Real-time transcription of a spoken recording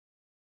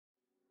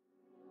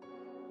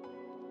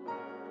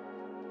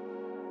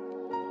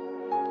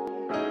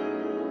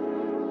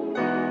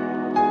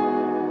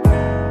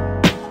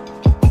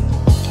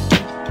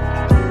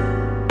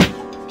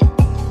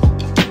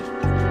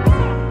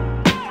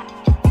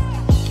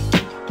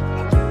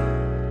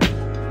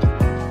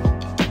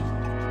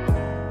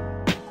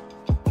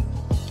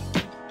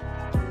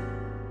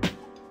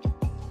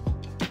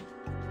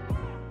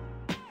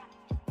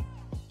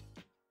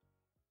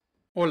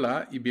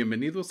Hola y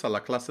bienvenidos a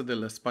la clase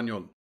del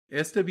español.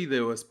 Este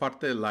video es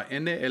parte de la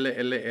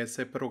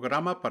N.L.L.S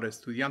programa para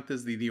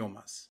estudiantes de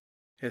idiomas.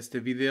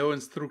 Este video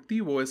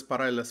instructivo es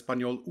para el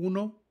español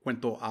 1,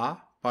 cuento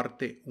A,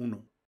 parte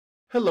 1.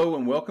 Hello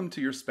and welcome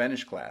to your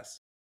Spanish class.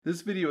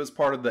 This video is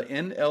part of the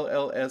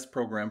N.L.L.S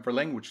program for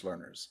language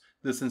learners.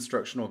 This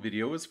instructional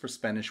video is for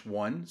Spanish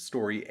 1,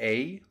 Story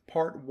A,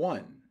 Part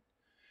 1.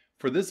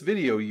 For this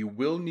video, you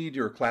will need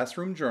your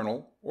classroom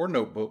journal or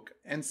notebook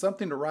and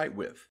something to write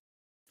with.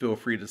 Feel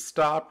free to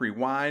stop,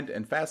 rewind,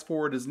 and fast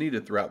forward as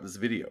needed throughout this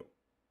video.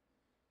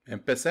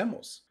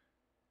 Empecemos!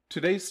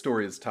 Today's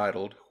story is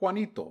titled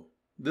Juanito.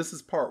 This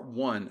is part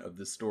 1 of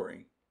this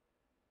story.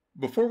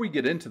 Before we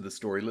get into the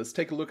story, let's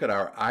take a look at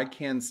our I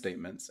can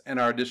statements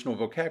and our additional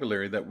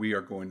vocabulary that we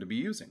are going to be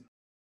using.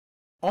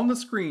 On the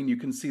screen, you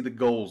can see the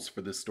goals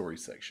for this story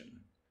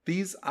section.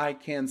 These I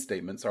can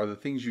statements are the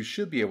things you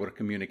should be able to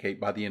communicate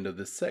by the end of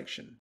this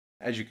section.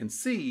 As you can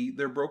see,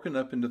 they're broken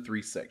up into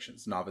 3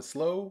 sections: novice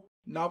low,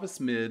 novice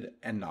mid,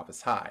 and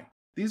novice high.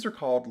 These are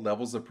called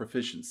levels of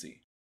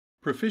proficiency.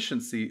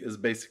 Proficiency is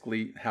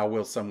basically how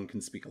well someone can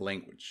speak a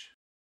language.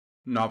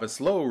 Novice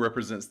low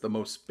represents the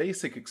most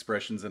basic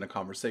expressions in a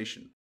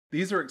conversation.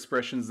 These are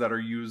expressions that are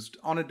used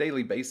on a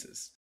daily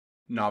basis.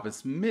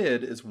 Novice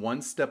mid is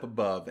one step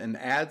above and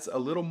adds a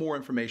little more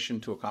information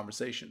to a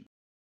conversation.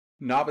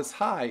 Novice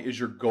high is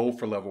your goal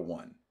for level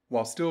 1.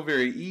 While still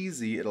very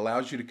easy, it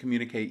allows you to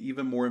communicate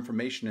even more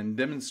information and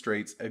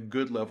demonstrates a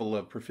good level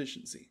of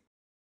proficiency.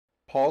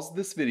 Pause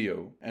this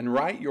video and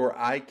write your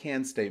I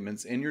can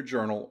statements in your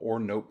journal or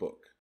notebook.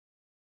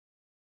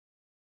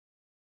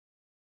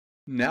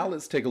 Now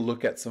let's take a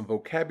look at some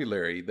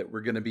vocabulary that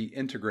we're going to be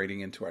integrating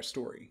into our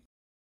story.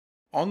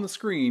 On the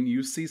screen,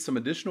 you see some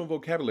additional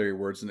vocabulary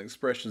words and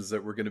expressions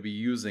that we're going to be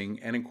using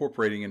and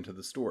incorporating into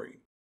the story.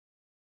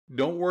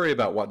 Don't worry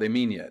about what they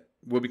mean yet.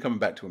 We'll be coming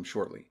back to them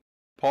shortly.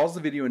 Pause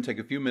the video and take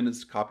a few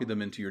minutes to copy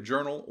them into your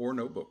journal or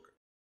notebook.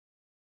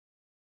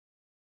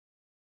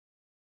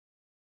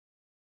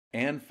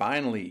 And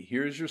finally,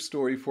 here's your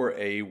story for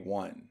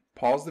A1.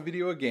 Pause the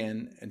video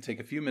again and take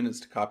a few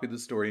minutes to copy the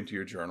story into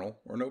your journal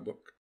or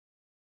notebook.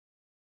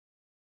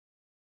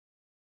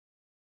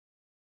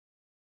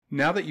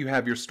 Now that you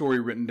have your story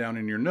written down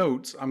in your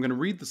notes, I'm going to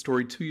read the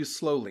story to you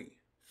slowly.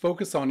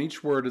 Focus on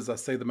each word as I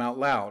say them out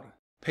loud.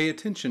 Pay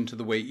attention to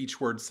the way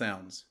each word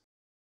sounds.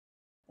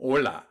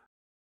 Hola.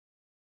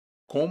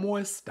 ¿Cómo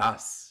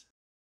estás?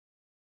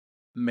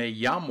 Me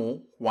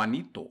llamo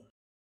Juanito.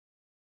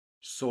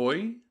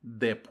 Soy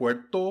de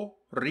Puerto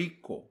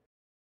Rico.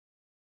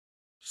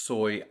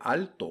 Soy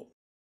alto.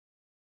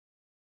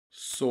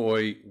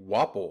 Soy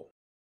guapo.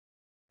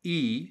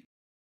 Y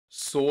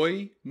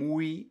soy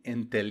muy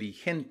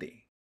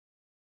inteligente.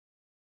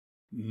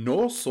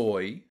 No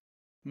soy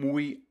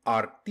muy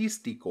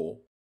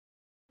artístico,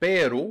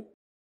 pero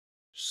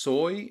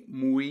soy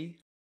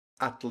muy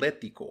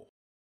atlético.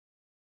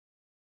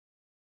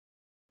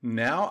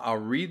 Now I'll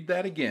read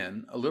that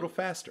again a little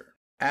faster.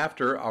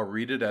 After, I'll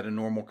read it at a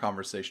normal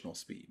conversational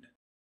speed.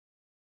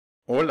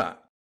 Hola,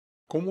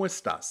 ¿cómo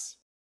estás?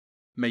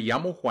 Me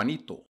llamo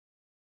Juanito.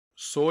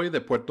 Soy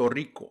de Puerto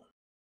Rico.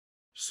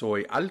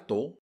 Soy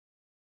alto.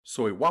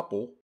 Soy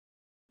guapo.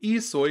 Y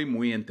soy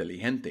muy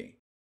inteligente.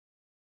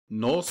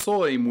 No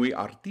soy muy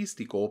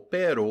artístico,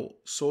 pero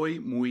soy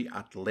muy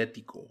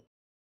atlético.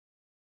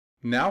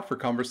 Now for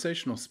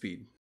conversational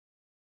speed.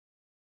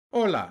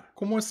 Hola,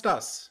 ¿cómo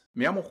estás?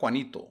 Me llamo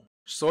Juanito.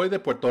 Soy de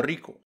Puerto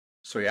Rico.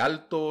 Soy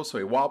alto,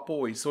 soy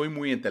guapo y soy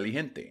muy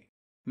inteligente.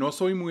 No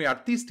soy muy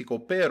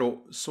artístico,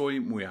 pero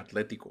soy muy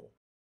atlético.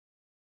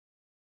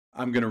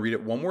 I'm going to read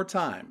it one more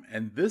time,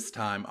 and this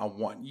time I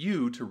want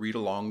you to read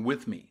along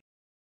with me.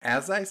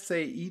 As I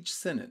say each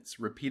sentence,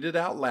 repeat it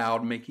out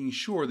loud, making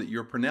sure that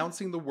you're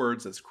pronouncing the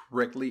words as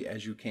correctly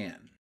as you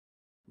can.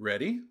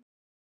 Ready?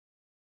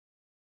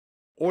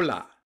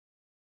 Hola.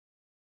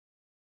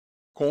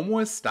 ¿Cómo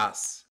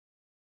estás?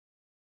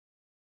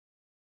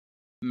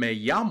 Me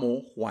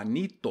llamo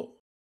Juanito.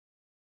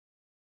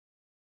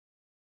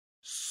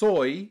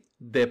 Soy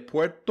de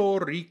Puerto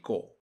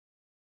Rico.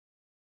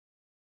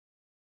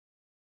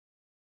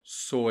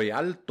 Soy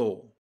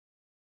alto.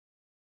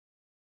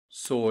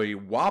 Soy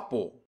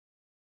guapo.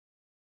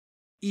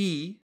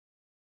 Y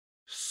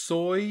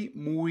soy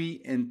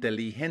muy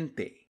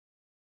inteligente.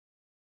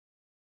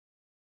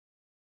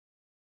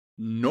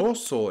 No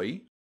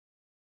soy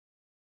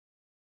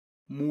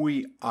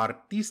muy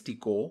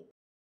artístico,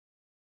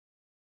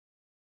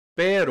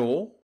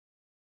 pero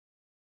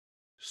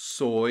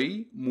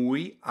soy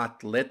muy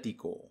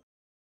atlético.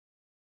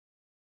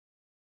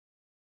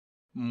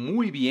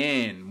 Muy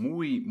bien,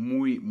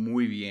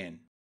 muy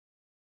bien.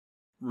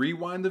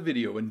 Rewind the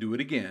video and do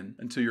it again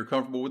until you're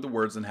comfortable with the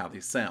words and how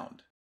they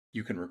sound.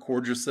 You can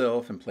record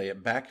yourself and play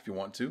it back if you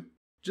want to.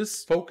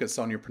 Just focus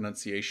on your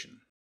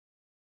pronunciation.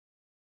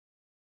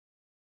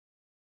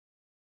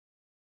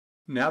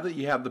 Now that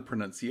you have the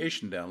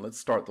pronunciation down, let's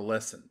start the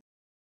lesson.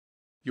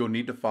 You'll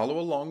need to follow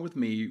along with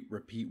me,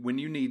 repeat when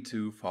you need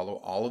to, follow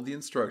all of the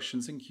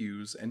instructions and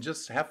cues, and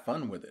just have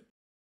fun with it.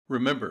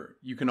 Remember,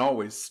 you can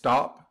always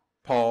stop,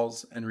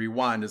 Pause and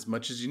rewind as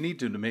much as you need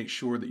to make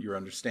sure that you're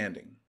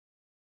understanding.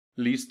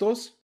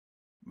 ¿Listos?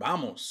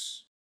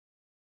 Vamos!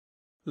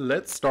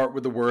 Let's start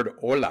with the word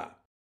hola.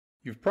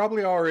 You've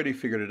probably already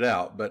figured it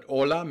out, but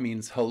hola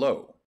means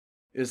hello.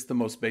 It's the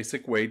most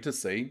basic way to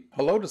say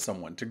hello to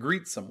someone, to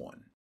greet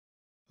someone.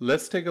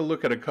 Let's take a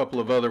look at a couple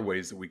of other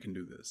ways that we can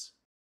do this.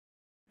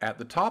 At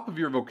the top of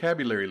your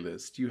vocabulary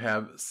list, you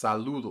have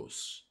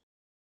saludos.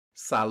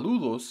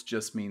 Saludos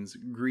just means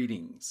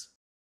greetings.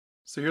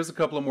 So here's a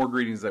couple of more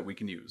greetings that we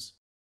can use.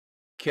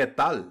 ¿Qué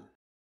tal?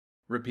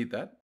 Repeat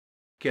that.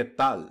 ¿Qué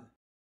tal?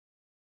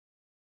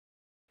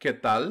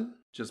 ¿Qué tal?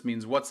 Just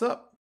means what's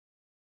up.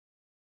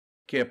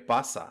 ¿Qué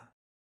pasa?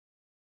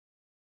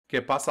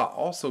 ¿Qué pasa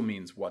also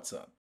means what's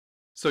up.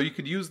 So you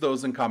could use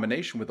those in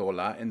combination with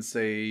hola and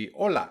say,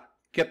 hola,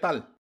 ¿qué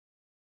tal?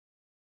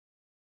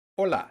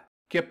 Hola,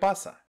 ¿qué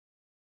pasa?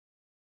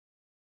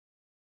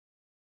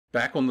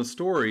 Back on the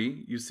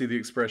story, you see the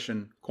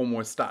expression, ¿Cómo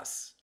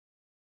estás?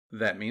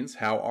 That means,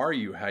 how are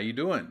you? How you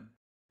doing?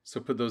 So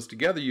put those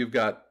together, you've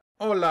got,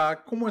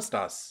 hola, ¿cómo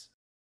estás?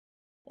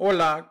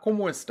 Hola,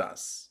 ¿cómo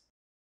estás?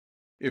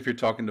 If you're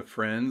talking to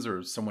friends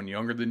or someone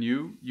younger than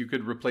you, you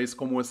could replace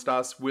 ¿Cómo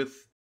estás?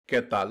 With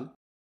 ¿Qué tal?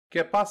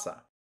 ¿Qué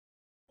pasa?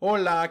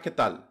 Hola, ¿qué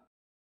tal?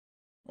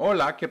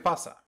 Hola, ¿qué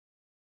pasa?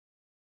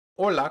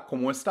 Hola,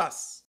 ¿cómo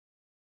estás?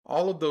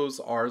 All of those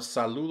are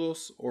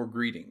saludos or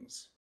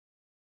greetings.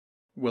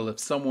 Well, if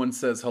someone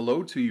says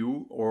hello to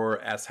you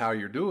or asks how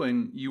you're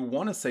doing, you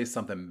want to say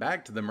something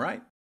back to them,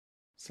 right?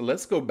 So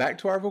let's go back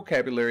to our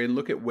vocabulary and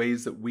look at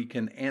ways that we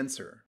can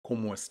answer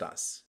 ¿Cómo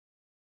estás?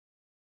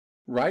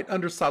 Right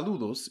under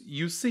saludos,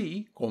 you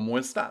see ¿Cómo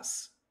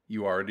estás?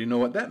 You already know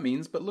what that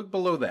means, but look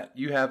below that.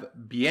 You have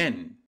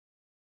bien.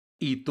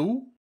 ¿Y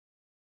tú?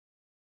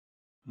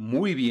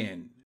 Muy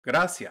bien.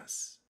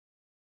 Gracias.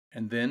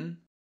 And then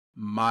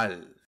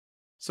mal.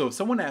 So if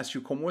someone asks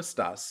you ¿Cómo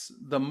estás?,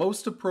 the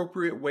most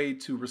appropriate way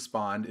to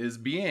respond is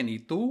bien.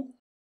 ¿Y tú?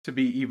 To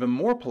be even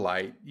more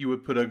polite, you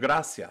would put a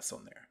gracias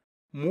on there.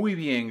 Muy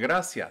bien,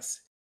 gracias.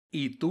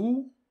 ¿Y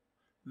tú?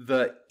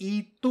 The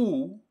 ¿y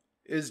tú?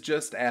 Is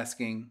just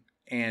asking,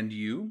 and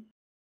you?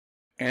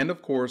 And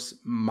of course,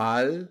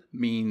 mal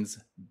means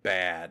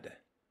bad.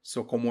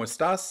 So ¿Cómo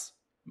estás?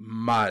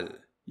 Mal.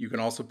 You can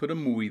also put a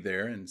muy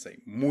there and say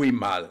muy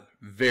mal,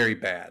 very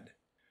bad.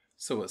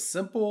 So a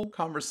simple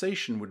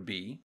conversation would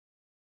be,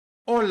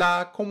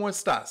 hola, ¿cómo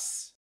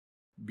estás?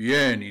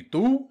 Bien, ¿y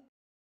tú?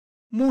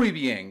 Muy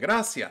bien,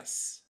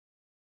 gracias.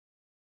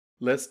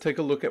 Let's take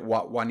a look at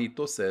what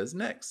Juanito says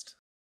next.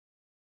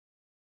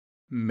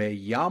 Me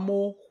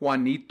llamo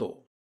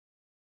Juanito.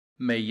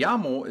 Me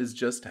llamo is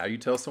just how you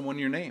tell someone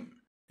your name.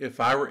 If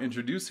I were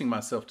introducing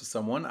myself to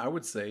someone, I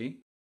would say,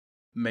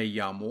 Me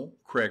llamo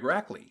Craig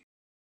Rackley.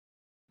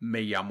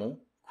 Me llamo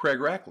Craig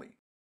Rackley.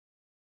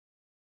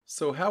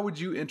 So how would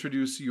you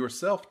introduce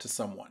yourself to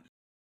someone?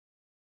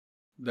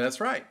 That's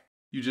right.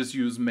 You just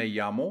use me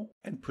llamo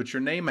and put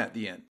your name at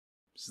the end.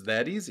 It's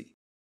that easy.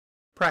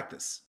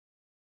 Practice.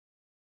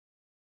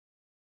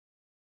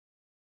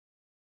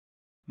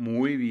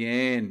 Muy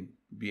bien.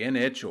 Bien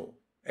hecho.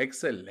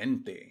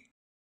 Excelente.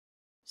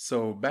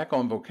 So back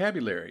on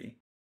vocabulary,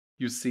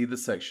 you see the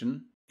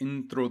section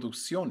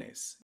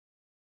Introducciones.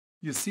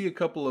 You see a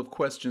couple of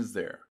questions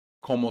there.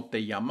 ¿Cómo te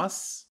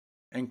llamas?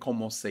 And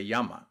 ¿Cómo se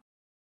llama?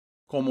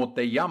 ¿Cómo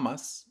te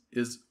llamas?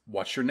 Is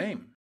what's your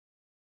name?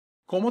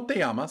 ¿Cómo te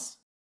llamas?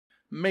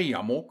 Me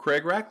llamo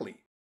Craig Rackley.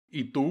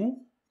 ¿Y tú?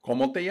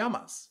 ¿Cómo te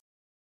llamas?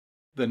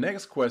 The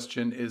next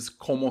question is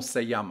 ¿Cómo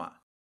se llama?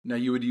 Now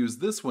you would use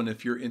this one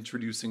if you're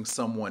introducing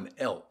someone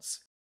else.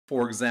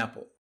 For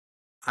example,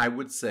 I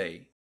would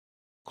say,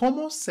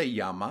 ¿Cómo se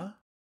llama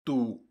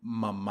tu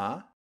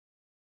mamá?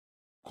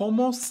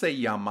 ¿Cómo se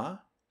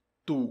llama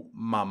tu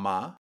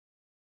mamá?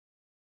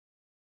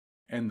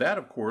 And that,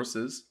 of course,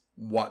 is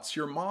what's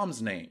your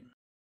mom's name?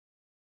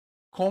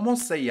 ¿Cómo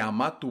se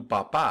llama tu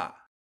papá?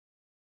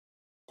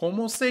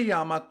 ¿Cómo se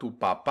llama tu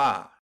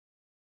papá?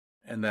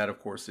 And that,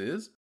 of course,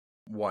 is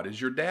what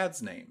is your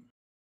dad's name?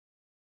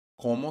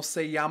 ¿Cómo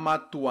se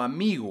llama tu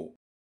amigo?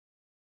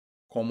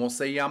 ¿Cómo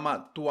se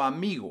llama tu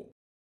amigo?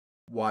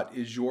 What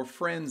is your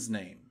friend's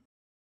name?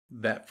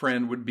 That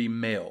friend would be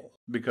male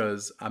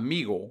because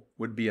amigo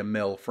would be a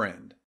male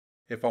friend.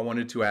 If I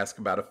wanted to ask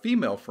about a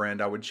female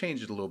friend, I would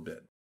change it a little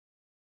bit.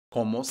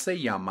 ¿Cómo se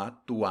llama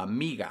tu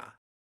amiga?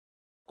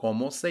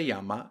 ¿Cómo se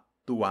llama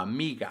tu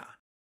amiga?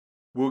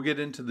 We'll get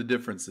into the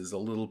differences a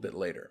little bit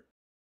later.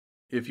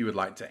 If you would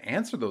like to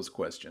answer those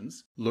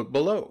questions, look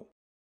below.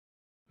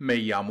 Me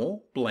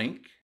llamo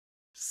blank,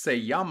 se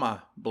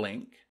llama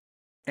blank,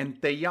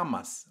 and te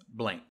llamas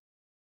blank.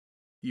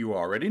 You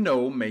already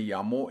know me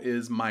llamo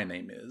is my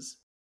name is,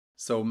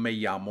 so me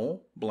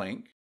llamo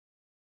blank.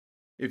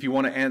 If you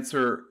want to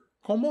answer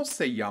 ¿Cómo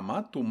se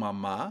llama tu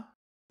mamá?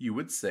 You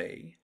would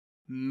say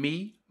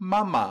mi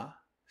mamá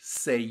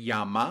se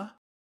llama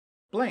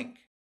blank.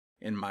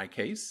 In my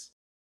case,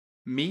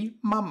 mi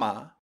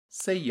mamá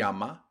se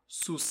llama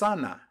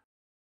Susana.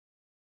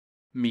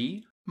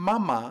 Mi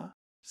mamá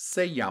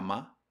se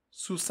llama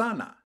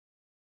Susana.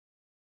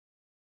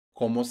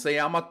 ¿Cómo se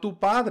llama tu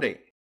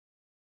padre?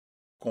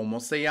 ¿Cómo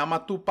se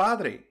llama tu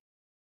padre?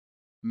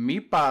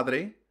 Mi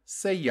padre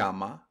se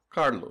llama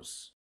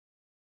Carlos.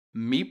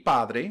 Mi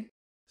padre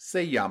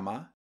se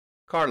llama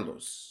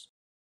Carlos.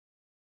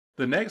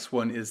 The next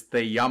one is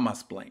te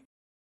llamas blank.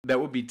 That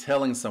would be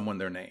telling someone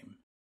their name.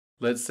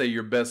 Let's say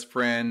your best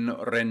friend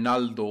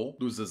Reynaldo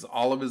loses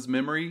all of his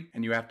memory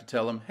and you have to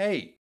tell him,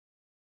 hey,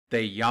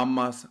 te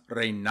llamas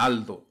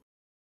Reynaldo.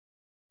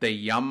 Te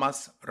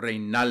llamas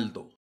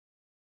Reynaldo.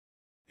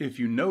 If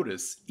you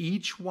notice,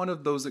 each one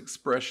of those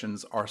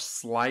expressions are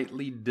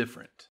slightly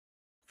different.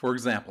 For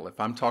example, if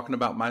I'm talking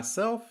about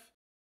myself,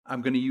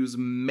 I'm going to use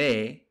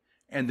me,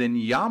 and then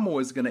llamo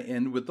is going to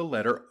end with the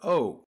letter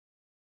O.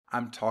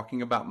 I'm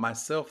talking about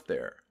myself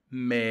there.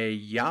 Me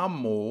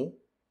llamo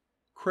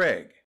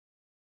Craig.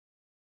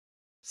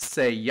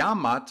 Se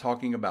llama,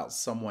 talking about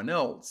someone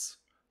else.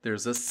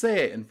 There's a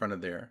se in front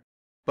of there,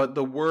 but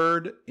the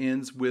word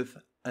ends with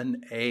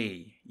an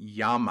A,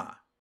 llama.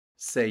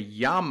 Se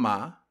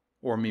llama,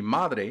 or mi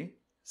madre,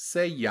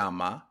 se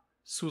llama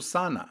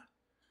Susana.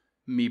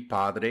 Mi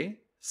padre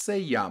se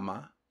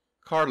llama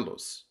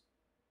Carlos.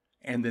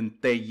 And then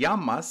te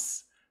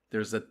llamas,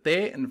 there's a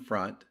te in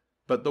front,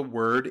 but the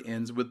word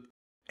ends with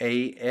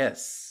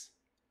as.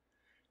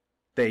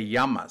 Te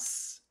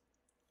llamas.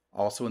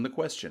 Also in the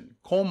question,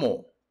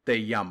 ¿cómo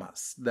te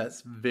llamas?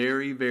 That's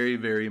very, very,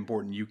 very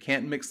important. You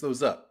can't mix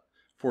those up.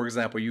 For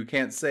example, you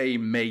can't say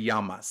me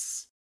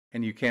llamas,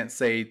 and you can't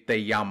say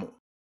te llamo.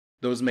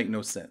 Those make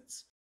no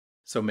sense.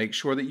 So make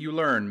sure that you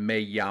learn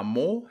me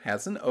llamo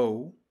has an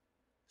O,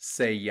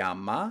 se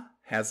llama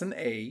has an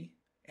A,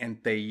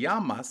 and te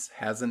llamas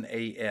has an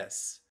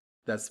AS.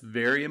 That's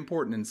very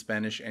important in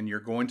Spanish, and you're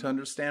going to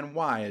understand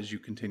why as you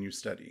continue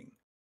studying.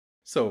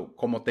 So,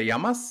 ¿cómo te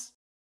llamas?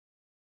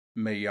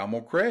 Me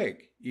llamo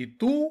Craig. ¿Y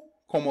tú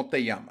cómo te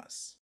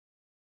llamas?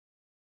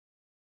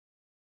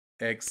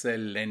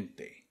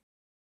 Excelente.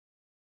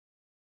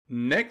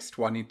 Next,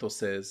 Juanito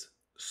says,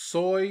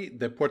 soy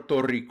de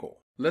Puerto Rico.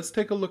 Let's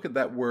take a look at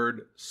that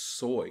word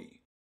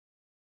soy.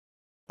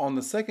 On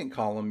the second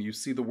column, you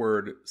see the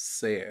word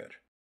ser.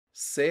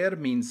 Ser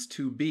means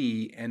to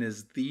be and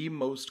is the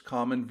most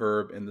common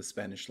verb in the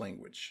Spanish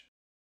language.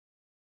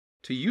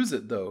 To use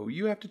it, though,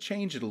 you have to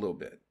change it a little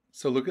bit.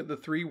 So look at the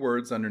three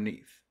words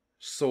underneath.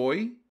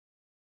 Soy,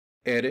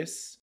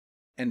 eres,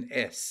 and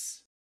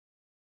es.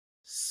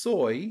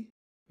 Soy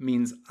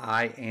means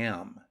I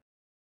am.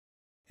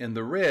 In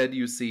the red,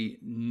 you see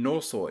no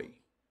soy.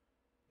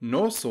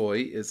 No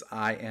soy is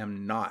I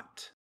am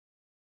not.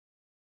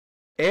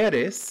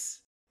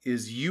 Eres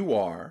is you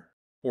are,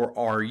 or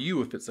are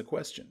you if it's a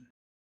question.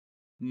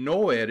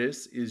 No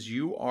eres is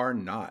you are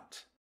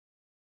not.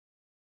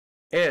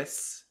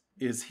 Es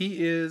is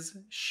he is,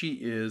 she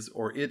is,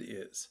 or it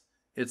is.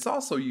 It's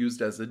also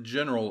used as a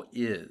general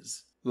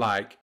is,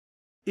 like,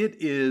 it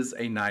is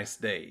a nice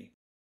day.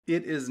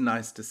 It is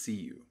nice to see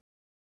you.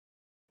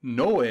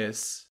 No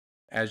es,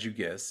 as you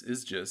guess,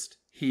 is just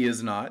he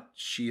is not,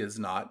 she is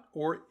not,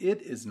 or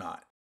it is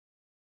not.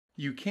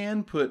 You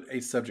can put a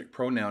subject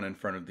pronoun in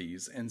front of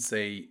these and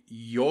say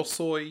yo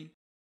soy,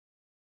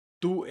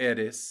 tú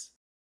eres,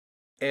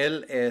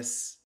 él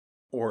es,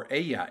 or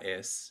ella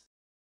es.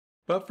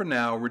 But for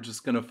now, we're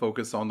just going to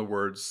focus on the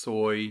words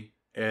soy,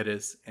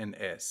 eres, and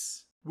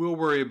es. We'll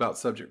worry about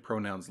subject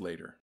pronouns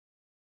later.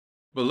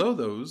 Below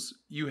those,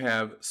 you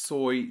have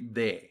soy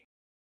de.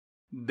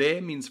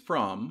 De means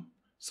from,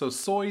 so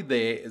soy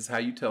de is how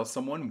you tell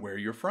someone where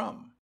you're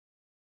from.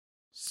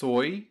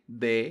 Soy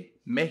de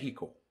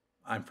Mexico.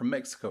 I'm from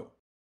Mexico.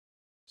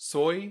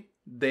 Soy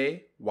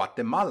de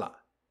Guatemala.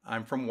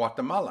 I'm from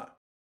Guatemala.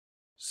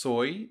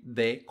 Soy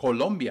de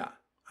Colombia.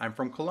 I'm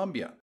from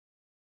Colombia.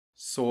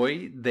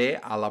 Soy de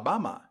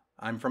Alabama.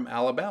 I'm from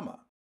Alabama.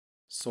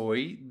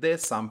 Soy de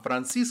San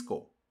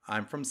Francisco.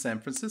 I'm from San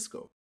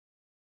Francisco.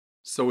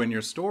 So in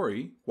your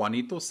story,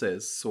 Juanito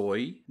says,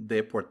 soy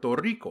de Puerto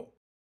Rico.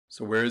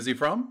 So where is he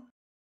from?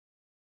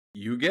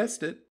 You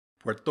guessed it,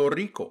 Puerto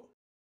Rico.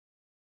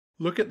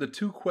 Look at the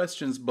two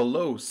questions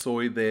below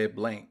soy de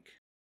blank.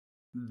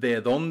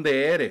 ¿De dónde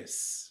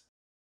eres?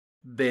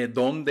 ¿De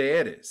dónde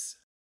eres?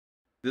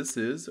 This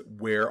is,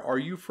 where are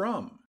you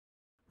from?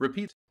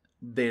 Repeat,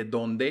 ¿de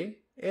dónde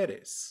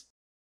eres?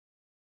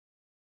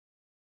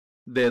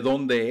 ¿De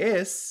dónde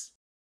es?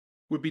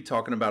 Would be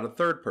talking about a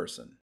third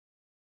person.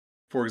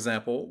 For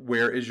example,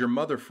 where is your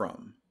mother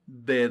from?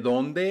 ¿De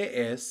dónde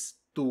es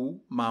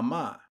tu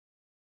mamá?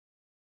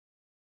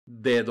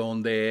 ¿De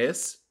dónde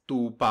es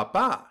tu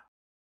papá?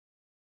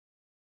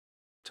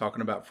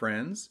 Talking about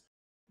friends.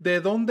 ¿De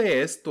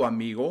dónde es tu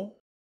amigo?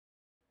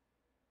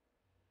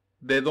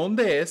 ¿De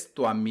dónde es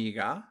tu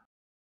amiga?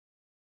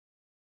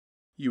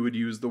 You would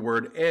use the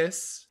word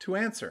es to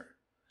answer.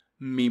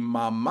 Mi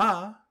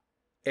mamá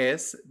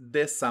es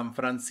de San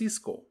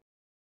Francisco.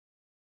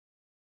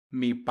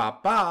 Mi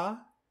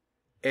papá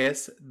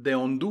es de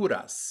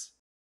Honduras.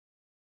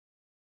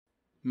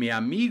 Mi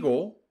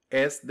amigo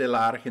es de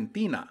la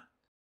Argentina.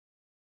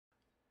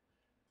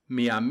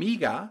 Mi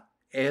amiga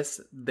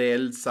es de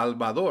El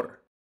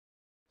Salvador.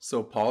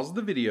 So pause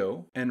the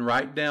video and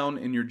write down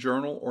in your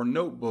journal or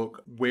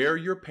notebook where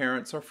your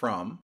parents are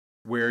from,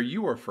 where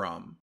you are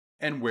from,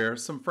 and where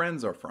some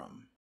friends are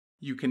from.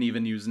 You can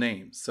even use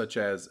names such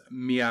as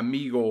Mi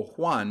amigo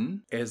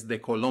Juan es de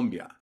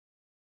Colombia.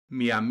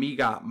 Mi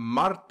amiga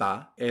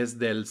Marta es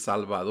de El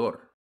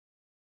Salvador.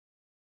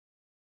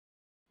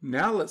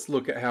 Now let's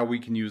look at how we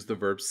can use the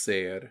verb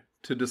ser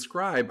to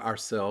describe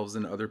ourselves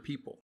and other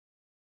people.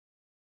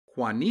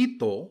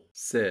 Juanito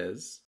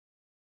says,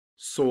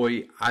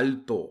 soy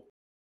alto,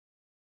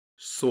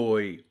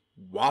 soy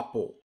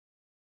guapo,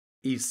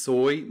 y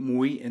soy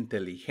muy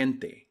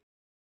inteligente.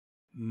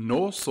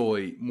 No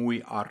soy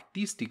muy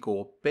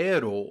artístico,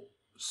 pero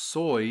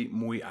soy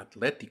muy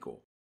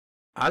atlético.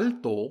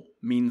 Alto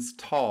means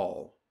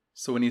tall.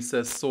 So when he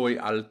says soy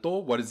alto,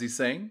 what is he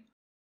saying?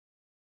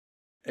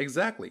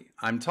 Exactly,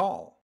 I'm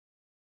tall.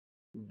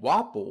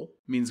 Guapo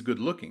means good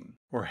looking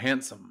or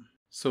handsome.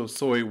 So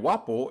soy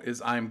guapo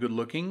is I'm good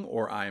looking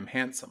or I'm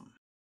handsome.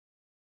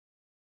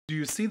 Do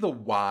you see the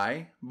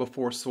Y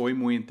before soy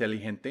muy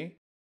inteligente?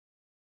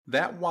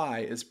 That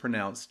Y is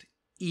pronounced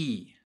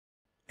E,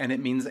 and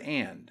it means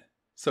and.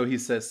 So he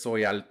says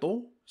soy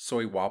alto,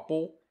 soy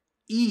guapo,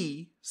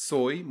 y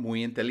soy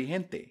muy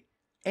inteligente.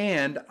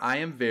 And I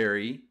am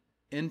very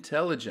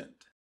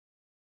intelligent.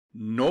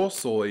 No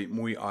soy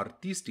muy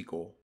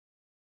artístico,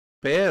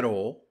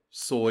 pero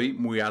soy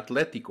muy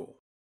atlético.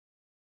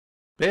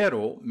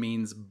 Pero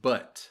means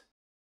but.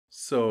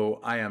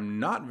 So I am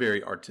not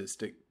very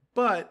artistic,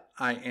 but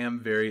I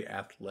am very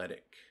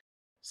athletic.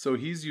 So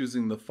he's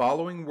using the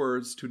following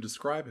words to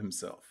describe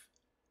himself: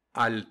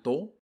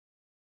 alto,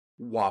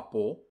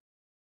 guapo,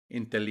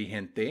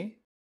 inteligente,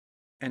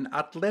 and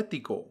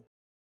atlético.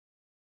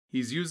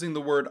 He's using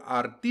the word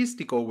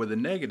artístico with a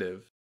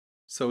negative,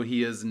 so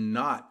he is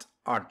not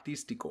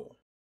artístico.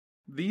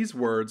 These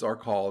words are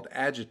called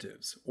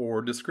adjectives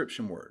or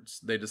description words.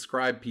 They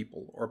describe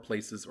people or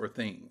places or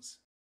things.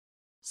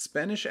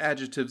 Spanish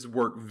adjectives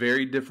work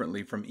very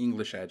differently from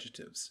English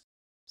adjectives.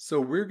 So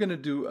we're going to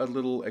do a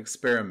little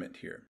experiment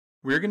here.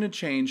 We're going to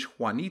change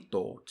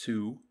Juanito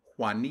to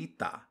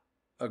Juanita,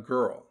 a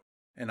girl.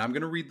 And I'm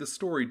going to read the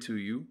story to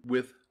you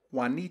with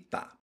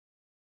Juanita.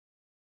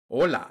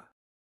 Hola,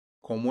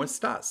 ¿cómo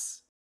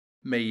estás?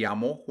 Me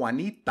llamo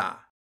Juanita.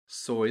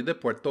 Soy de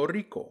Puerto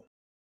Rico.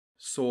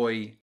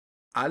 Soy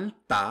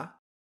alta.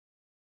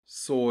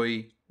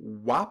 Soy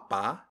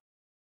guapa.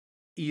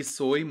 Y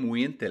soy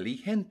muy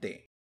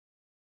inteligente.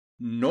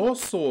 No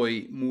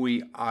soy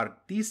muy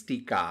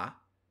artística,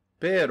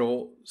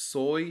 pero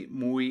soy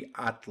muy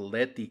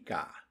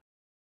atlética.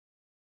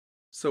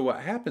 So what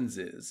happens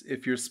is,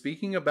 if you're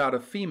speaking about a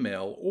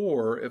female,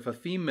 or if a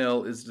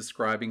female is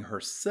describing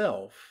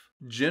herself,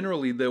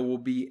 generally there will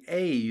be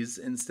A's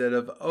instead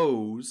of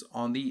O's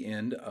on the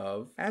end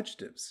of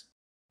adjectives.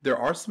 There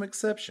are some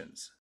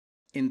exceptions.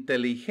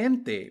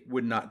 Inteligente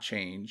would not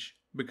change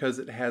because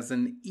it has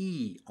an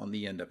E on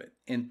the end of it.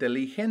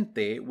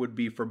 Inteligente would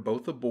be for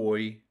both a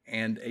boy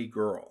and a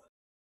girl.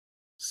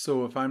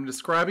 So if I'm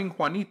describing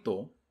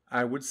Juanito,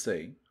 I would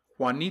say,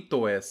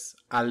 Juanito es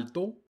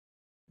alto,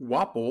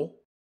 guapo,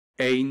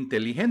 e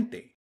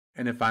inteligente.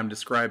 And if I'm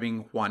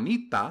describing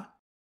Juanita,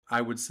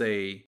 I would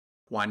say,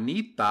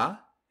 Juanita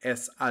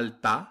es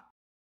alta,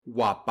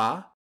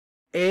 guapa,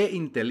 e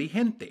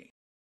inteligente.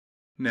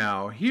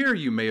 Now, here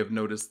you may have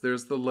noticed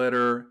there's the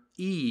letter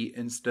E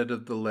instead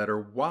of the letter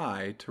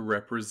Y to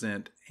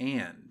represent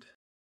and.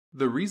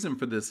 The reason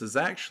for this is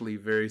actually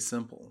very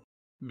simple.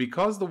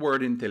 Because the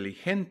word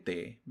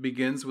inteligente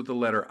begins with the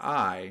letter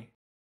I,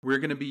 we're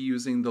going to be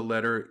using the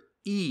letter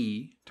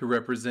E to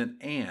represent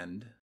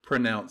and,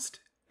 pronounced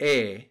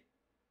E,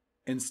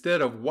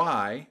 instead of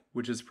Y,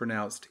 which is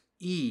pronounced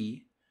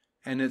E,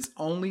 and it's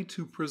only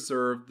to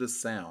preserve the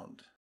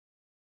sound.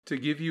 To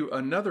give you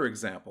another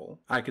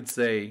example, I could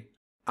say,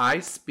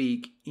 I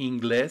speak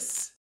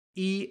inglés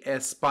y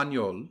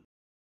español,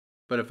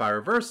 but if I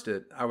reversed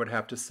it, I would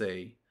have to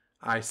say,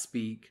 I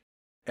speak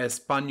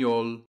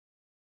español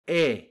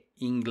e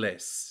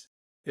inglés.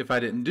 If I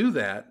didn't do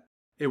that,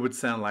 it would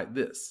sound like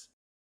this.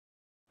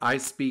 I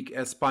speak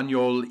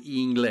español y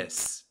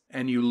inglés,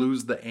 and you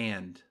lose the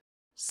and.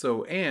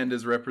 So and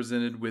is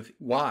represented with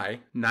Y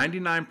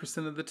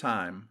 99% of the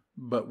time,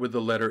 but with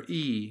the letter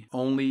E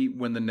only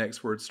when the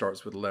next word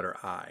starts with the letter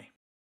I.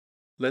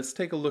 Let's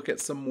take a look at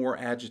some more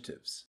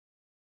adjectives.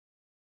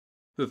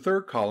 The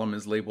third column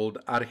is labeled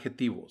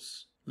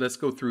adjetivos. Let's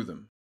go through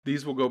them.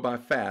 These will go by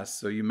fast,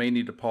 so you may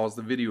need to pause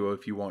the video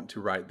if you want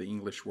to write the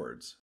English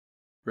words.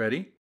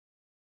 Ready?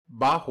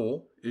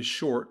 Bajo is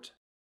short.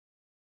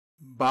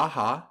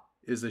 Baja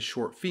is a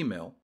short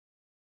female.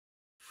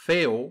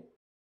 Feo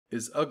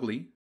is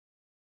ugly.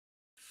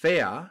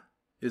 Fea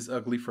is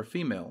ugly for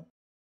female.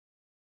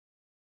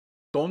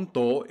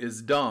 Tonto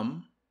is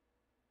dumb.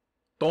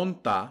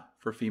 Tonta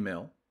for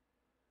female.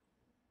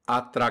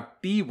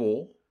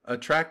 Atractivo,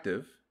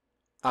 attractive.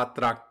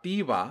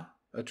 Atractiva,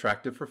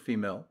 attractive for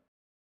female.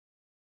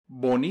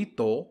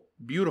 Bonito,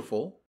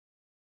 beautiful.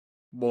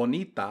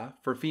 Bonita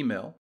for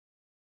female.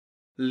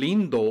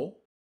 Lindo,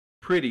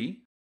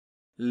 pretty.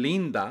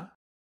 Linda,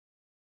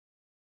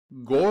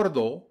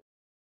 gordo,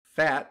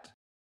 fat,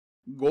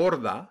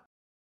 gorda,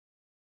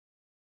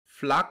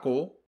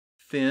 flaco,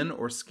 thin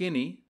or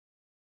skinny,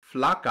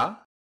 flaca,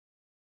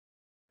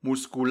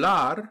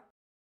 muscular,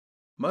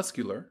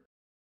 muscular.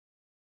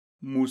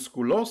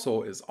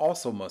 Musculoso is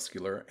also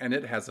muscular, and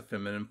it has a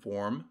feminine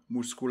form,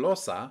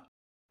 musculosa,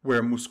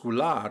 where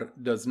muscular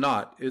does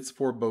not. It's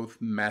for both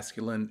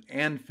masculine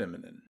and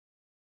feminine.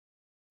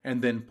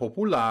 And then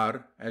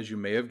popular, as you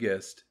may have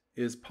guessed,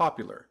 is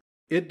popular.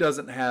 It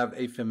doesn't have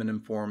a feminine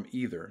form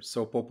either,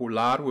 so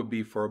popular would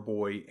be for a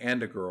boy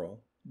and a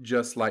girl,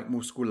 just like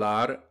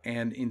muscular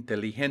and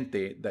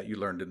inteligente that you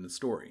learned in the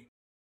story.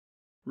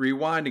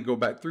 Rewind and go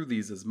back through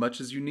these as much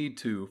as you need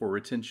to for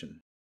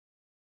retention.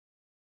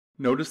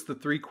 Notice the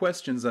 3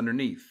 questions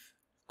underneath.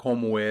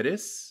 ¿Cómo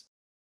eres?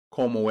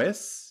 ¿Cómo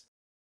es?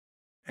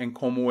 And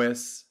 ¿Cómo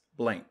es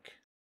blank?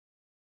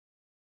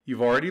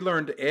 You've already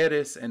learned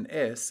eres and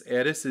es.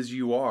 Eres is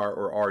you are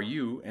or are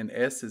you, and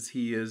es is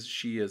he is,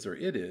 she is, or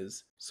it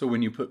is. So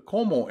when you put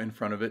como in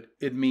front of it,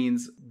 it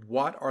means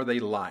what are they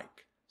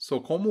like.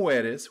 So ¿Cómo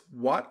eres?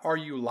 What are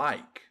you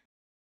like?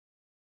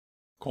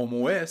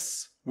 ¿Cómo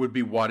es? Would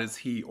be what is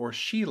he or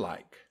she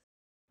like.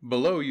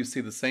 Below you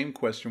see the same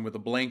question with a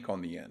blank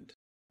on the end.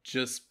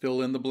 Just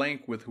fill in the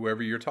blank with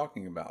whoever you're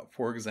talking about.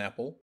 For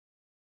example,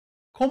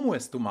 ¿Cómo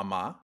es tu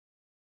mamá?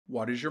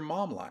 What is your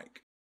mom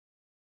like?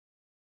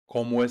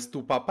 ¿Cómo es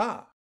tu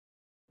papá?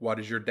 What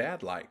is your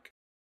dad like?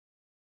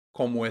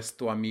 ¿Cómo es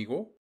tu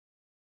amigo?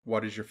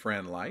 What is your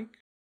friend like?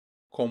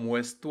 ¿Cómo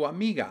es tu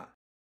amiga?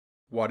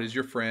 What is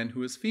your friend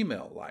who is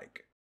female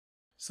like?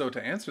 So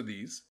to answer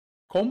these,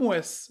 ¿Cómo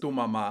es tu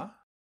mamá?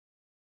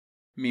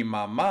 Mi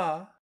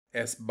mamá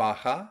es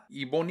baja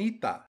y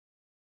bonita.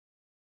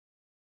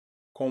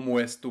 ¿Cómo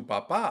es tu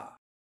papá?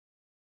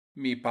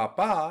 Mi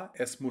papá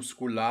es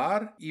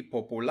muscular y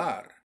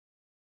popular.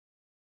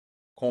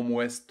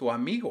 ¿Cómo es tu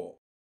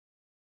amigo?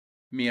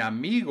 Mi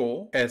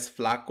amigo es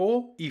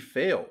flaco y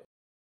feo.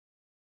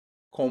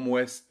 ¿Cómo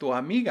es tu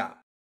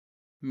amiga?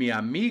 Mi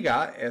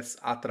amiga es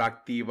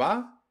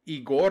atractiva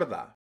y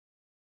gorda.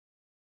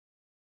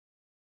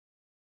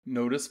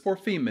 Notice for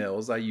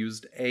females I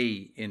used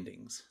A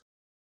endings.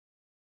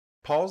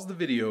 Pause the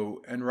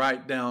video and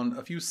write down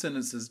a few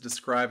sentences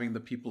describing the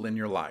people in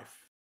your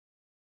life.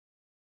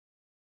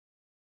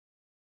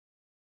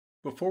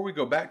 Before we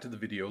go back to the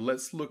video,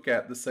 let's look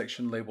at the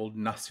section labeled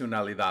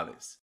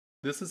Nacionalidades.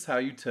 This is how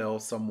you tell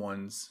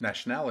someone's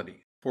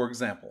nationality. For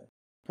example,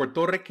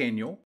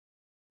 Puertorriqueño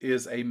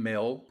is a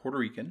male Puerto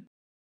Rican.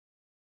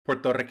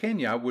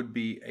 Puertorriqueña would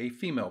be a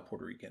female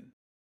Puerto Rican.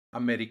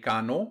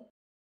 Americano,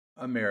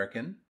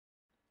 American.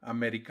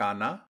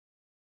 Americana,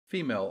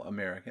 female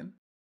American.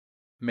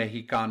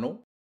 Mexicano,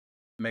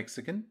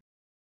 Mexican.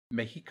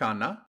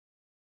 Mexicana.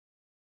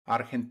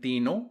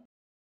 Argentino,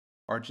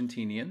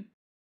 Argentinian.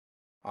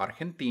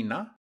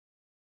 Argentina.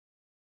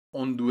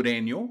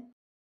 Hondureño,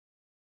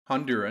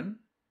 Honduran.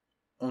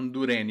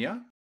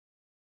 Hondureña.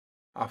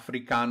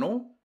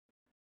 Africano,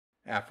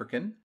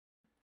 African.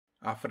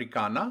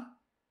 Africana.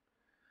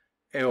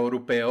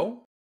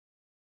 Europeo,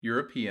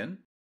 European.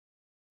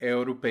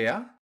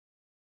 Europea.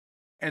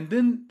 And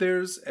then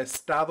there's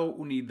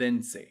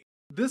estadounidense.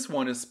 This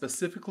one is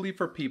specifically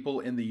for people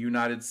in the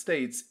United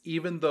States,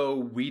 even though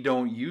we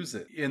don't use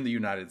it in the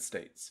United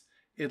States.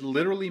 It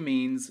literally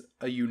means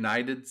a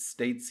United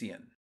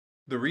Statesian.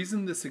 The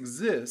reason this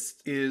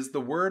exists is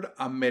the word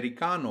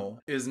Americano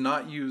is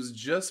not used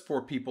just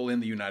for people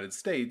in the United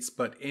States,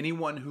 but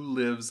anyone who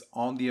lives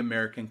on the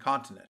American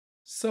continent.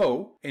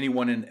 So,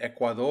 anyone in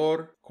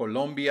Ecuador,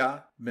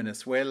 Colombia,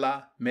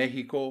 Venezuela,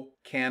 Mexico,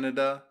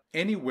 Canada,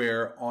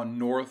 anywhere on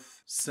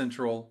North,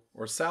 Central,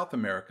 or South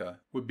America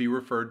would be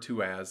referred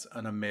to as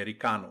an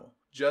Americano,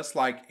 just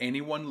like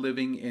anyone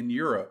living in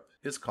Europe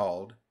is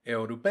called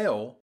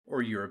Europeo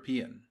or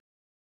European.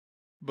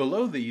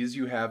 Below these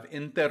you have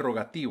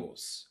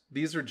interrogativos.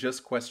 These are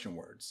just question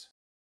words.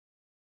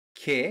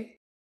 ¿Qué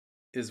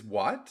is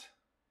what?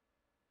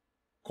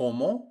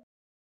 ¿Cómo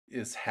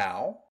is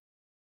how?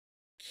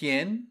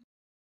 ¿Quién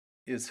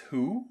is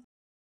who?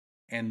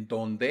 And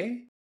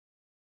 ¿dónde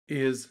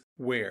is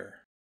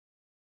where?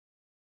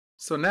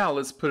 So now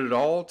let's put it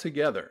all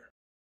together.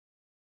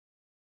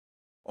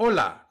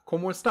 Hola,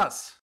 ¿cómo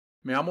estás?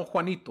 Me llamo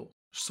Juanito.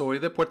 Soy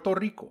de Puerto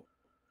Rico.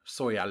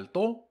 Soy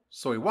alto,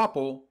 soy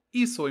guapo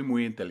y soy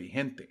muy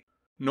inteligente.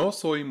 No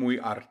soy muy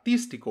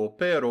artístico,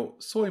 pero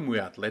soy muy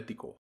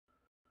atlético.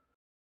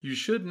 You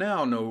should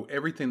now know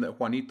everything that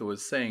Juanito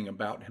is saying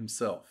about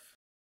himself.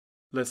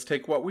 Let's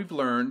take what we've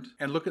learned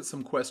and look at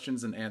some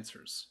questions and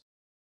answers.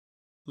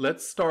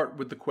 Let's start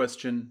with the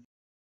question,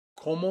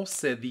 ¿Cómo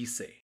se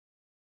dice?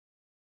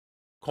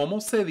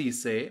 ¿Cómo se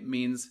dice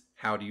means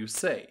how do you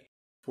say?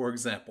 For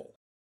example,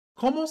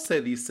 ¿Cómo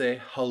se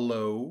dice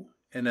hello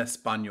en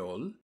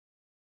español?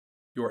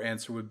 Your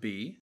answer would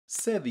be,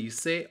 se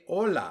dice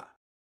hola.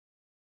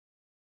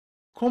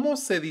 ¿Cómo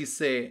se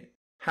dice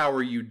how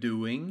are you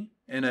doing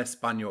en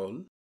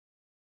español?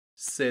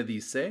 Se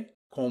dice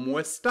 ¿Cómo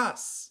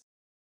estás?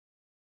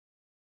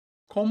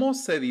 ¿Cómo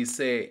se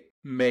dice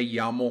me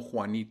llamo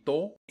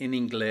Juanito en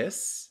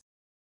inglés?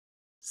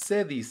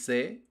 Se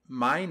dice,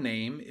 my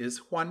name is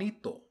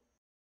Juanito.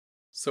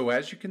 So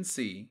as you can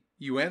see,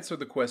 you answer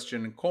the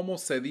question, ¿Cómo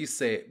se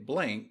dice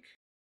blank?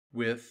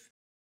 With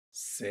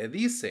se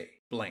dice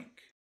blank.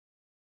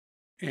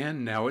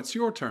 And now it's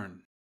your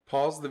turn.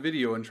 Pause the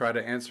video and try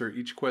to answer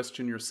each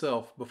question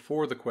yourself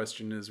before the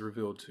question is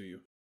revealed to you.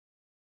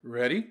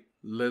 Ready?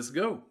 Let's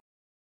go.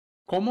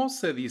 ¿Cómo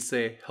se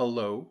dice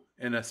hello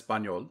en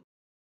español?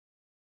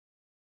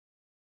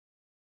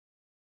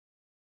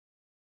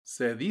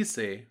 Se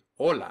dice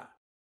hola.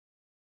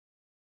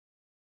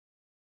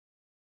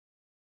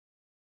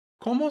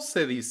 ¿Cómo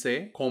se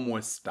dice ¿cómo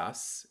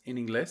estás en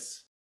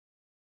inglés?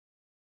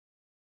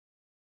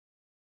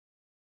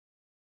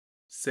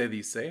 Se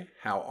dice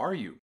how are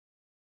you.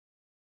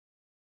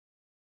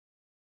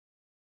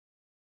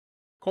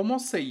 ¿Cómo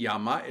se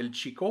llama el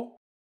chico?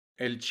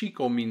 El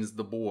chico means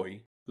the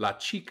boy. La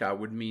chica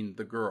would mean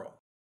the girl.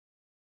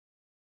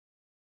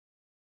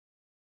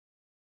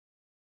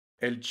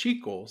 El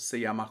chico se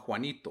llama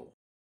Juanito.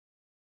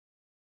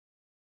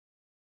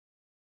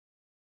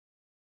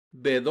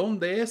 ¿De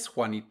dónde es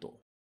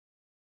Juanito?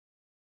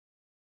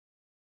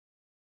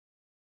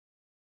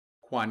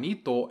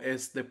 Juanito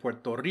es de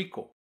Puerto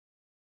Rico.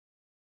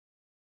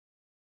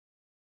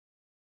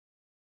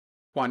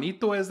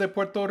 Juanito es de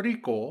Puerto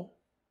Rico,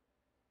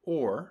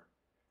 or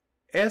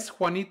 ¿es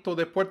Juanito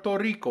de Puerto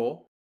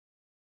Rico?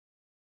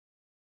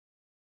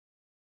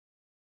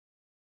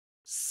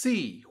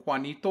 Sí,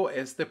 Juanito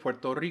es de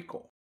Puerto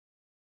Rico.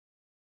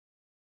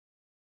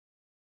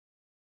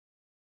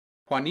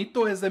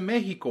 Juanito es de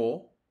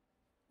México,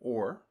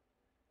 or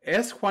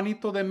 ¿es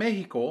Juanito de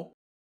México?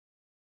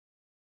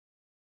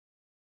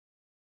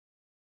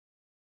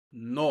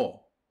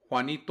 No,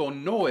 Juanito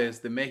no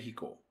es de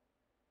México.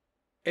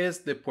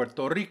 Es de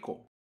Puerto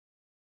Rico.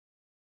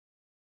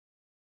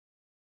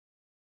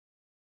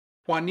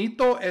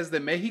 ¿Juanito es de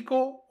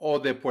México o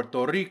de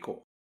Puerto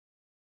Rico?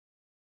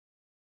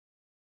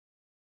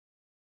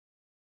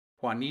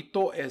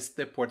 Juanito es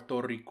de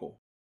Puerto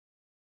Rico.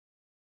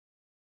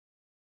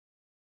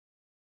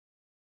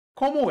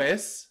 ¿Cómo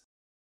es?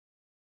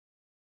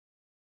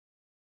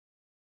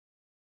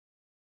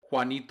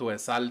 Juanito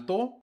es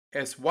alto,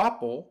 es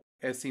guapo,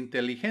 es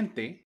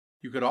inteligente.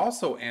 You could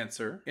also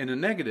answer in a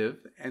negative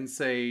and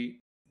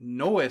say,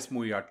 no es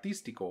muy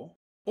artístico.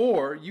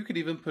 Or you could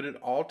even put it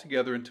all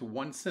together into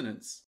one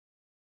sentence.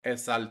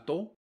 Es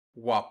alto,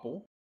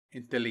 guapo,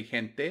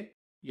 inteligente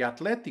y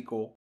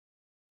atlético,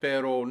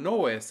 pero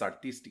no es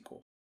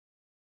artístico.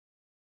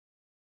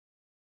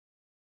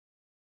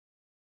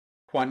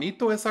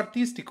 ¿Juanito es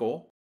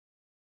artístico?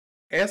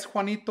 ¿Es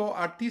Juanito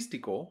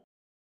artístico?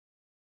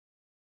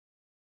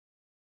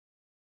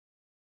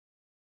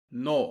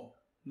 No,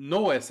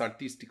 no es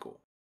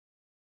artístico.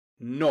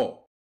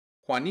 No,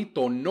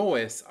 Juanito no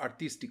es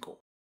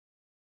artístico.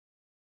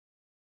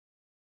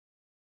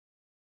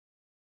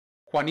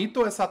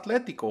 ¿Juanito es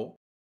atlético?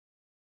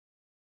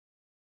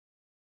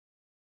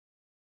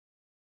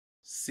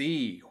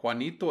 Sí,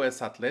 Juanito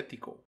es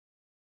atlético.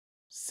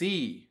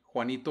 Sí,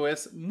 Juanito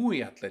es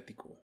muy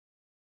atlético.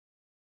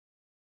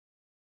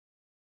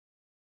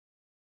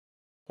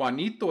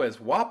 ¿Juanito es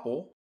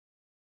guapo?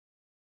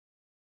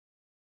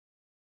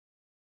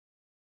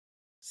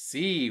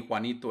 Sí,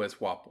 Juanito es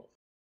guapo.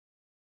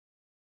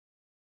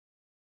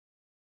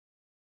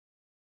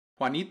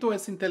 ¿Juanito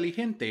es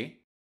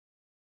inteligente?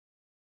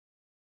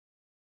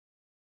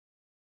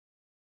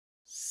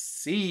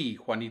 Sí,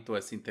 Juanito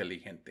es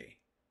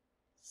inteligente.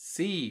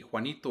 Sí,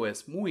 Juanito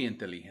es muy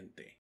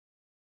inteligente.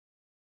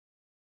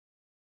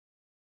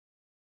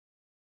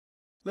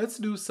 Let's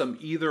do some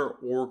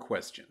either-or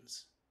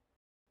questions.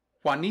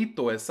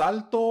 ¿Juanito es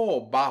alto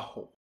o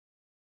bajo?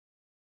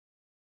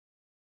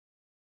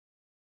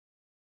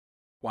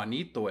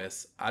 Juanito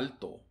es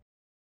alto.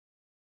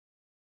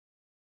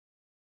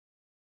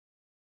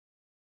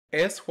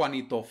 ¿Es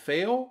Juanito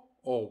feo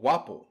o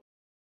guapo?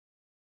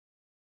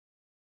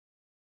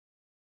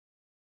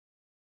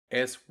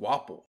 Es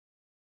guapo.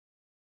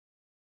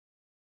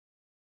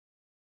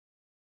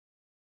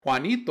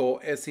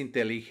 ¿Juanito es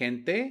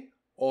inteligente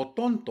o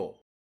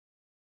tonto?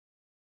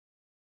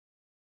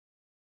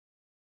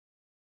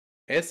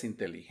 Es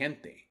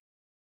inteligente.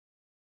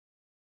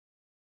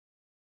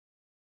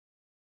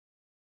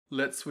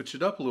 Let's switch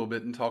it up a little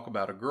bit and talk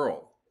about a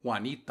girl,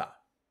 Juanita.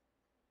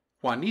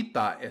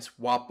 ¿Juanita es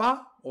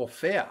guapa o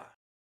fea?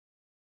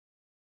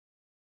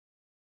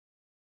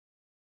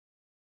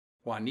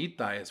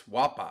 Juanita es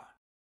guapa.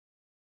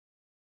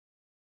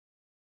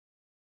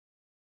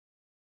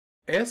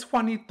 ¿Es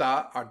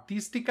Juanita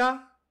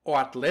artística o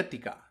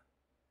atlética?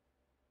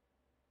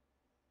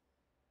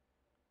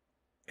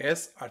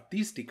 Es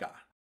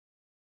artística.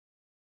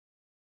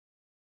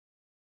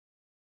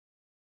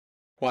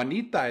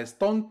 ¿Juanita es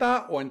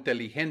tonta o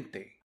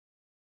inteligente?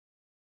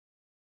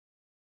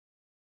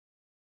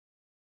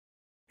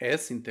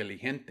 Es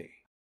inteligente.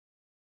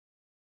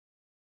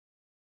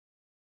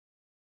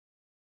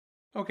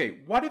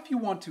 Okay, what if you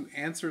want to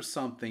answer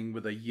something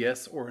with a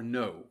yes or a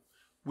no?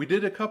 We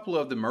did a couple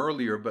of them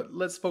earlier, but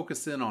let's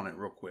focus in on it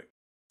real quick.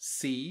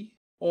 Sí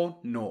o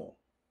no.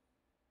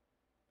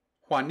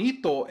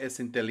 ¿Juanito es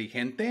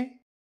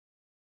inteligente?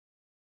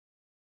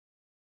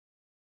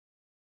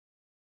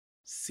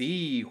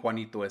 Sí,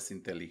 Juanito es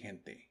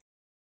inteligente.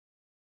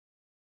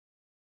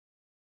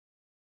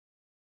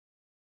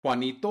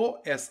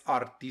 ¿Juanito es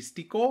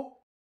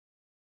artístico?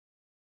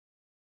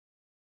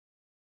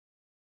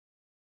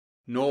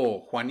 No,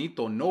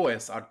 Juanito no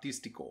es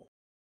artístico.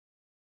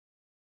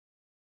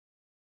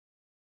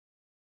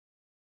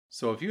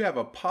 So if you have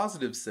a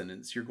positive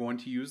sentence, you're going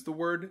to use the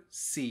word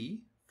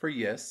sí for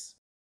yes.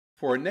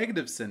 For a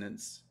negative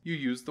sentence, you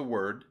use the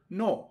word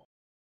no.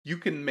 You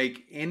can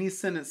make any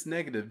sentence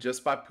negative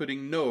just by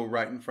putting no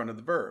right in front of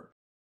the verb.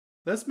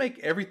 Let's make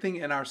everything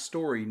in our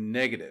story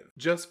negative,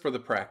 just for the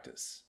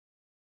practice.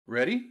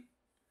 Ready?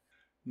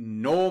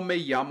 No me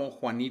llamo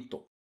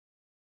Juanito.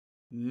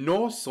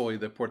 No soy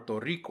de Puerto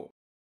Rico.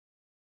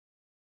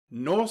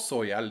 No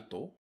soy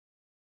alto.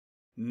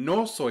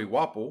 No soy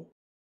guapo.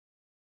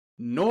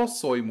 No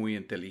soy muy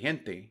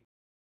inteligente.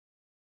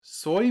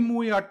 Soy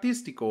muy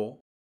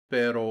artístico,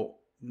 pero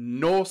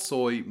no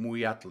soy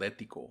muy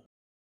atlético.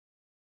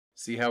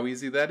 See how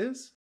easy that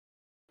is?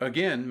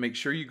 Again, make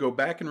sure you go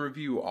back and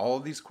review all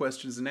of these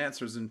questions and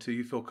answers until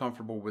you feel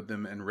comfortable with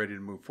them and ready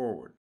to move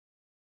forward.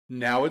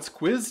 Now it's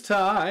quiz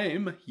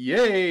time!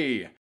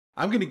 Yay!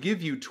 I'm going to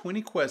give you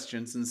 20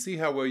 questions and see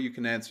how well you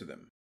can answer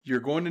them. You're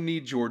going to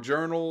need your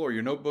journal or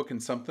your notebook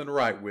and something to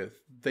write with.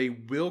 They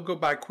will go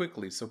by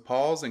quickly, so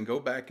pause and go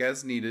back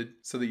as needed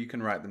so that you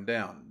can write them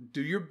down.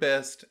 Do your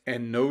best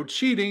and no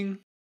cheating!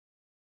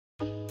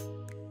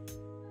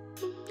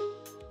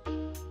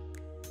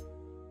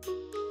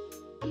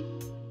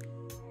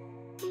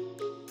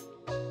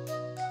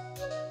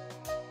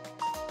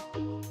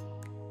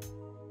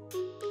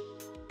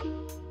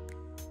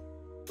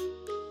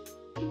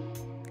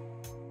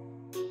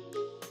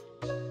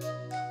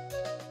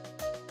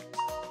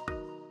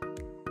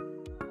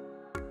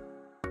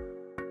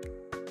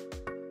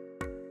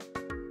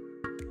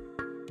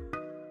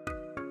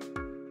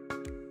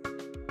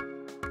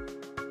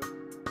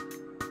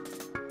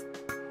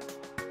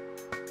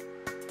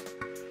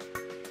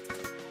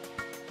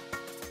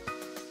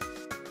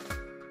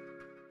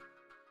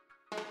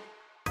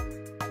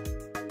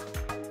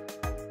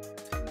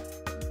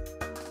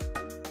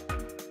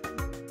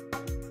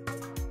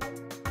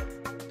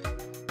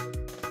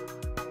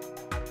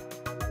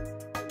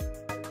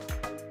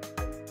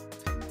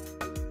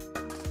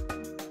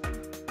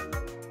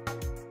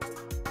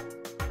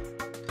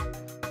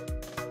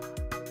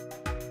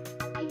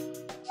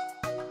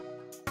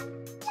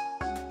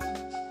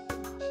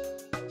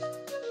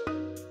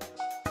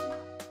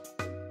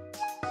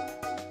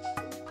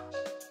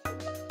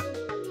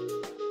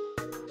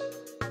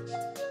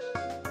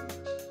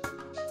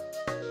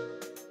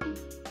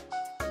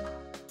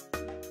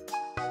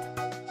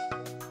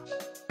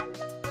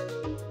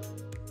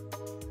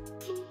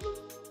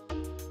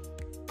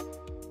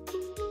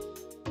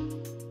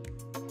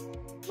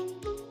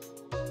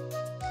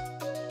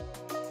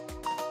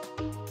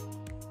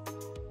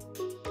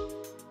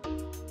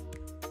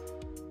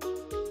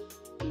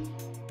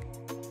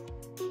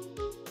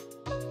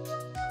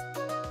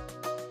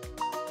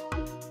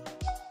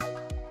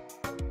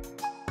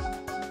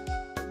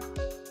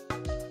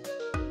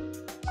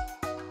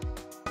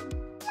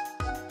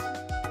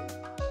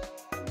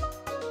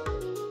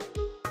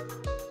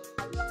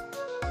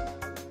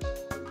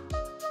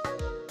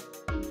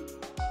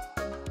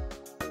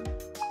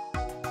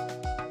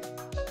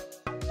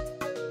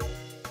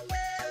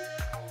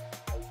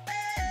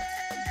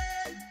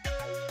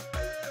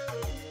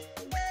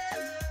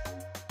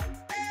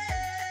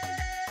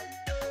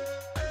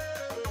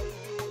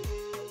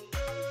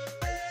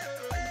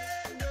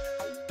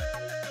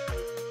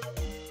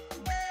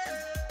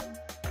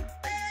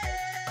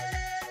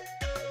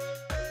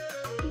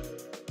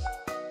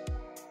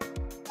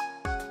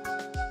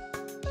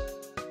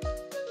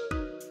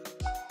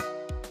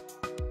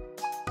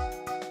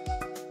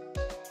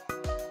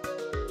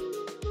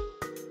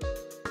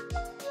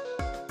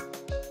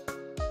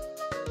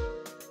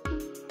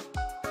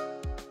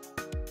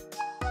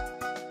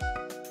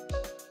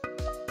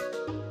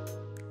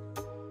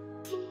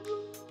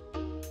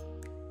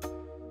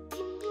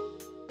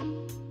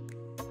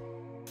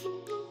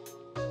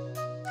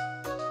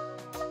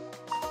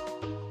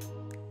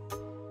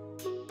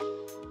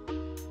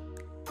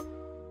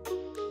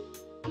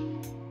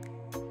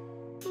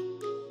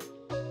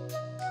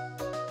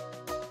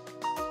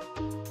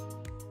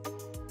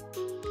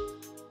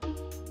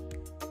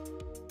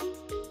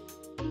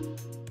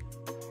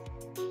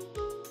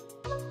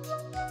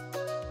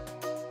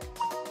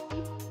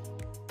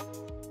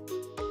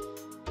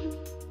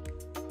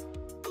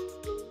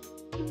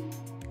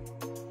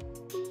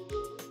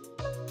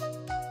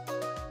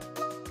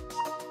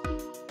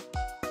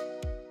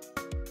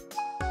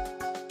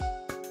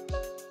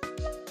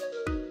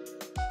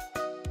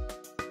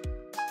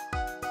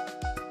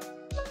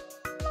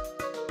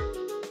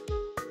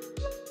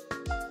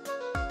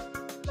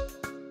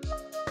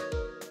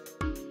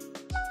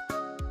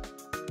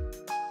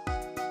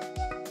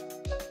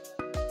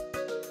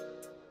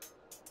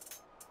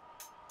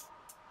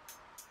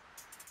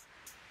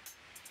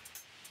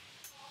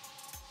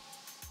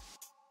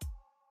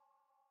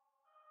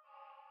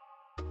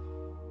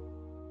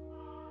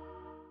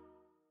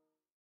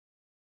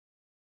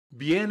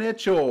 Bien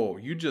hecho!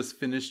 You just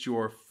finished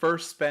your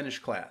first Spanish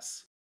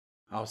class.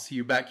 I'll see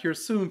you back here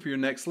soon for your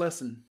next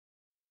lesson.